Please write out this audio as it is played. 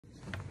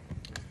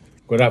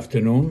Good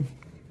afternoon,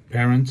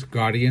 parents,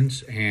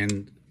 guardians,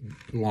 and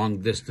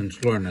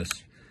long-distance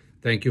learners.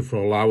 Thank you for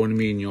allowing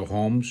me in your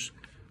homes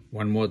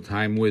one more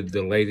time with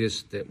the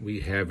latest that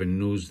we have in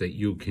news that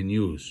you can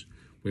use.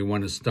 We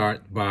want to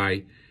start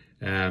by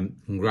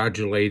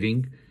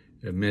congratulating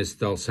Ms.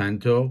 Del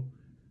Santo,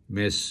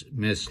 Ms.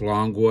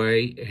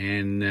 Longway,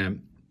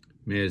 and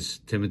Ms.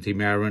 Timothy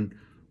Marin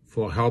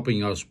for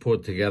helping us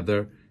put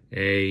together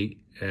a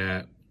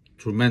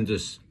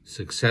tremendous,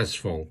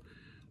 successful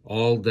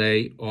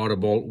all-day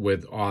Audible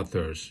with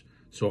authors.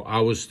 So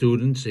our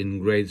students in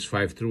grades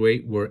 5 through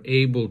 8 were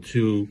able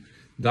to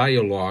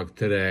dialogue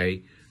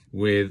today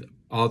with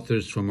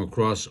authors from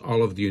across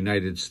all of the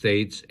United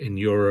States and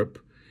Europe.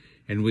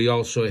 And we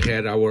also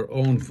had our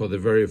own, for the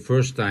very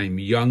first time,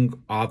 Young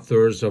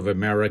Authors of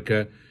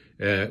America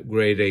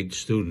grade 8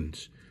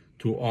 students.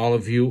 To all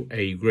of you,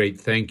 a great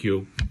thank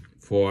you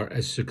for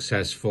a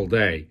successful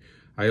day.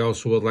 I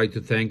also would like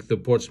to thank the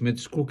Portsmouth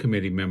School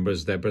Committee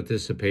members that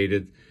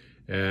participated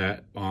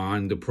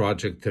on the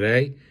project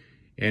today.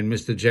 And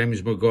Mr.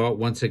 James McGaw,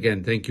 once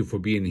again, thank you for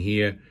being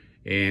here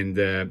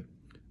and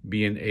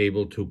being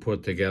able to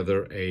put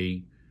together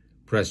a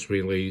press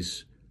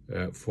release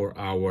for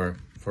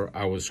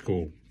our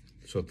school.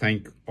 So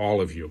thank all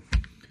of you.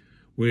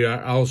 We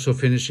are also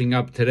finishing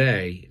up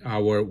today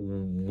our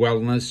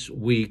Wellness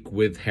Week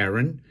with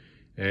Heron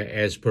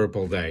as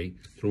Purple Day.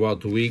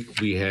 Throughout the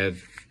week, we had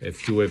a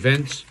few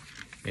events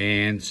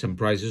and some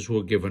prizes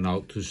were given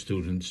out to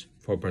students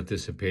for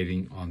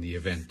participating on the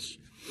events.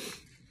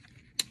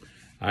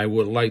 I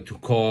would like to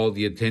call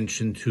the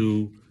attention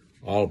to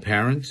all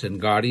parents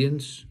and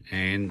guardians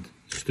and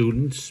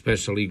students,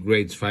 especially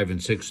grades 5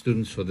 and 6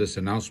 students, for this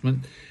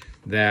announcement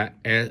that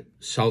at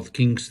South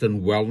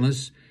Kingston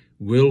Wellness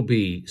will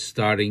be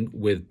starting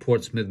with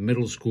Portsmouth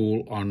Middle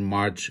School on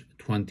March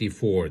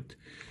 24th.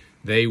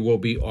 They will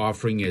be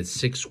offering a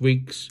 6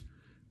 weeks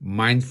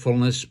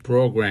mindfulness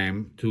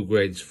program to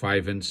grades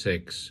 5 and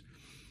 6.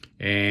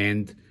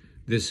 And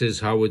this is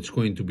how it's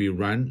going to be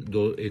run.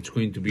 It's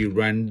going to be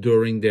run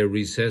during their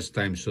recess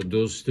time. So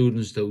those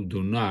students that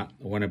do not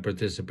want to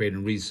participate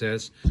in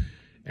recess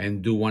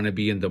and do want to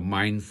be in the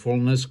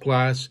mindfulness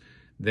class,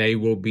 they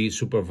will be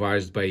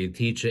supervised by a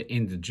teacher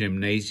in the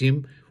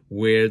gymnasium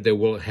where they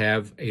will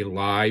have a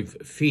live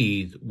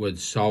feed with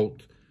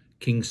South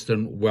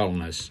Kingston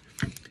Wellness.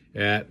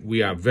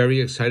 We are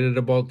very excited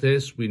about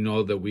this. We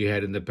know that we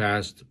had in the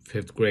past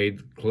 5th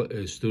grade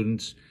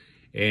students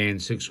and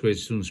 6th grade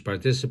students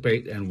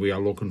participate, and we are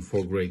looking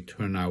for great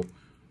turnout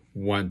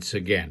once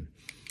again.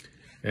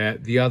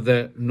 The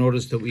other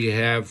notice that we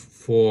have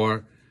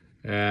for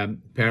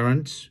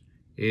parents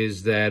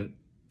is that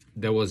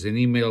there was an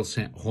email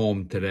sent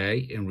home today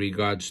in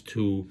regards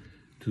to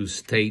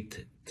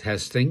state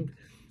testing,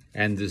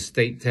 and the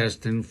state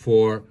testing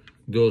for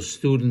those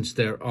students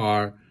that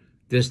are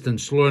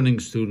distance learning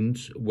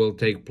students will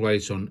take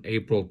place on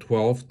April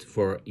 12th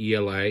for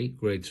ELA,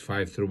 grades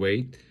 5 through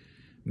 8,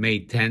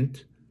 May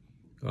 10th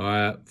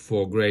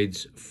for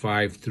grades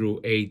 5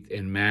 through 8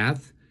 in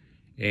math,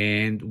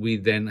 and we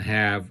then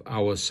have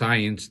our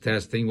science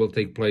testing will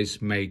take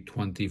place May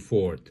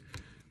 24th.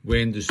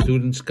 When the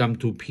students come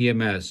to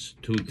PMS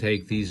to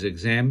take these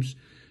exams,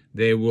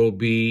 they will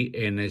be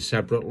in a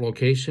separate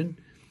location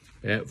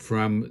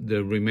from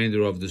the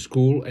remainder of the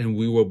school, and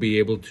we will be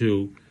able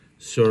to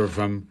serve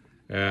them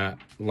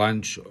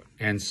lunch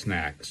and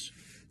snacks.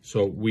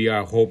 So we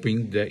are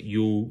hoping that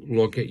you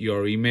look at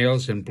your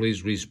emails and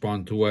please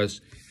respond to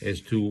us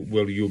as to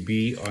will you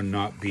be or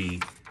not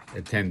be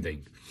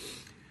attending.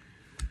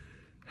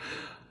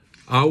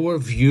 Our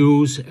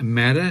Views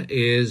Matter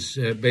is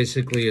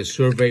basically a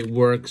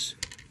SurveyWorks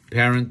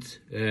parent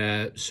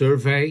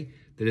survey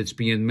that it's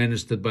being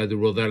administered by the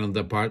Rhode Island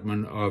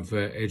Department of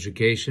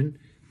Education.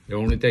 It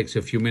only takes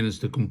a few minutes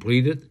to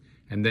complete it,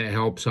 and that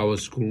helps our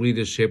school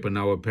leadership and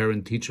our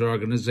parent-teacher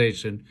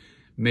organization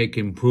make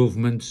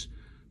improvements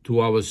to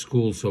our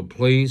school. So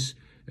please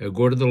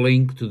go to the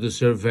link to the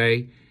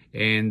survey,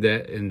 and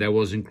that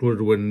was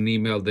included with an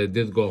email that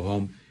did go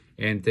home,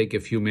 and take a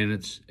few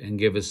minutes and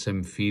give us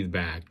some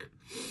feedback.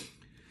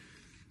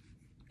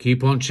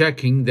 Keep on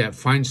checking that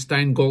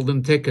Feinstein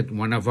Golden Ticket.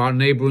 One of our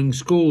neighboring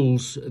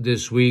schools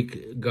this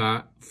week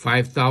got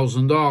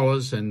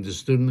 $5,000, and the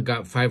student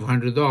got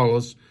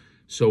 $500.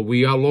 So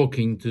we are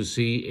looking to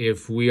see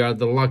if we are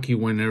the lucky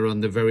winner on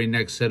the very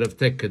next set of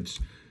tickets.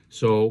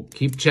 So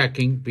keep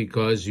checking,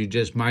 because you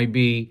just might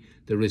be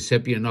the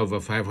recipient of a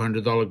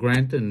 $500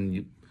 grant,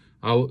 and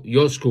our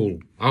school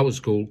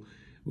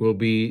will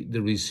be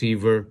the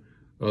receiver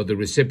or the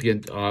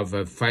recipient of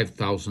a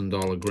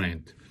 $5,000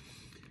 grant.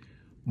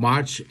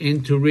 March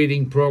into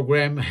Reading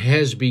program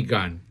has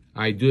begun.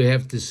 I do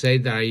have to say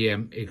that I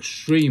am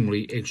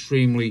extremely,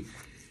 extremely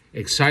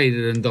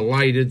excited and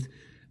delighted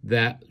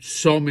that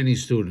so many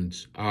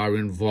students are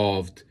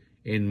involved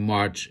in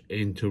March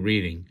into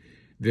Reading.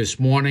 This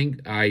morning,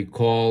 I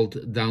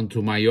called down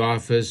to my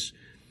office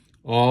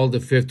all the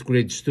 5th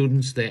grade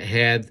students that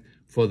had,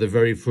 for the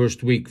very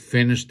first week,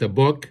 finished the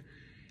book,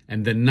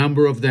 and the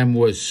number of them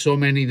was so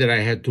many that I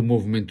had to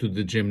move them into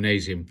the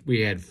gymnasium.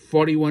 We had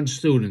 41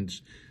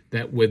 students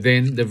that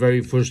within the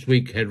very first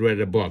week had read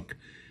a book.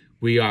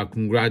 We are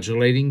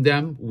congratulating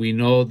them. We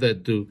know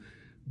that the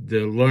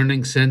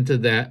learning center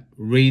that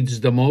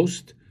reads the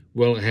most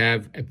will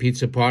have a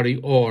pizza party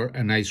or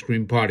an ice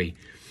cream party.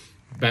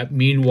 But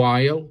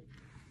meanwhile,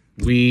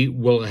 we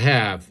will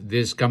have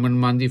this coming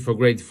Monday for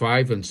grade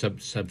 5 and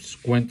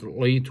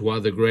subsequently to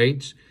other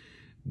grades.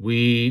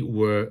 We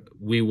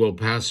will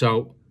pass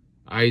out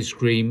ice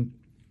cream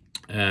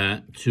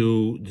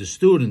to the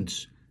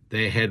students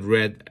that had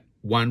read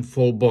one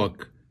full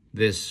book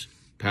this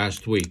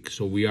past week.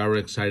 So we are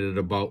excited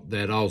about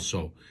that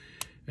also.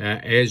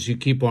 As you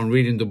keep on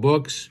reading the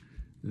books,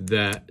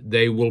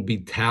 they will be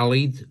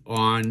tallied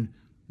on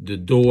the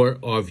door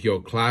of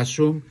your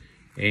classroom.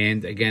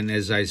 And again,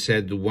 as I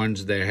said, the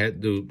ones that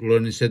had the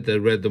learning set that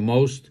read the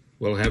most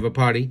will have a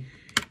party.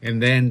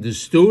 And then the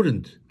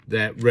student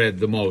that read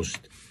the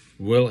most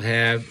will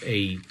have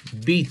a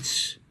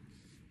Beats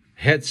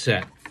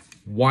headset,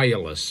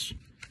 wireless.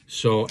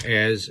 So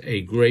as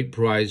a great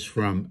prize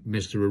from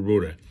Mr.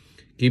 Arruda.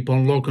 Keep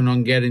on looking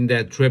on getting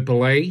that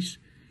AAA's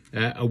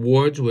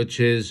awards, which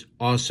is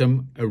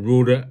Awesome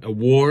Arruda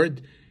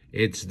Award.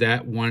 It's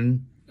that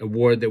one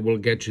award that will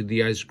get you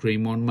the ice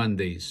cream on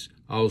Mondays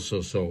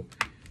also. So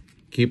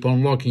keep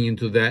on looking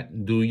into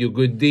that. Do your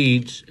good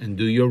deeds and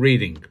do your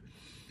reading.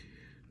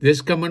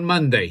 This coming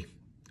Monday,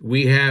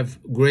 we have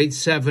grade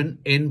 7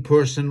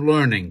 in-person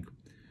learning.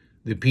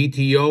 The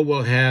PTO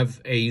will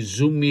have a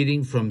Zoom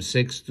meeting from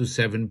 6 to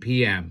 7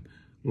 p.m.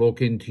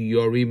 Look into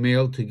your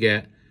email to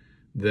get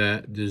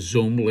the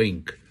Zoom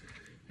link.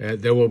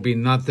 There will be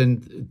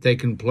nothing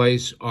taking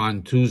place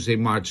on Tuesday,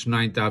 March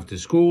 9th after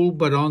school,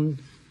 but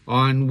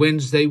on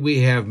Wednesday we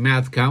have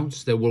math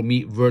counts that will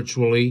meet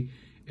virtually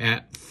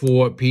at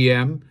 4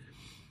 p.m.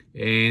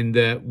 And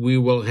we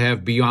will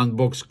have Beyond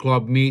Books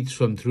Club meets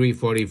from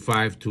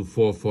 3:45 to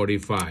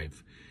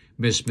 4:45.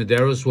 Miss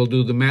Medeiros will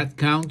do the math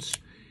counts,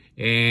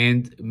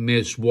 and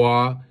Miss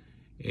Waugh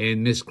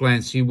and Miss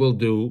Clancy will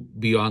do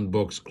Beyond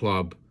Books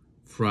Club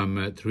from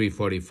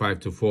 3:45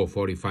 to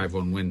 4:45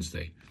 on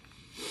Wednesday.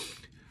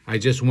 I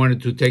just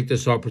wanted to take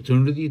this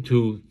opportunity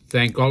to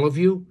thank all of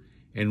you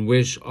and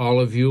wish all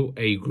of you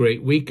a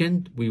great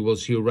weekend. We will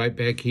see you right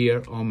back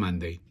here on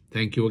Monday.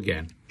 Thank you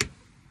again.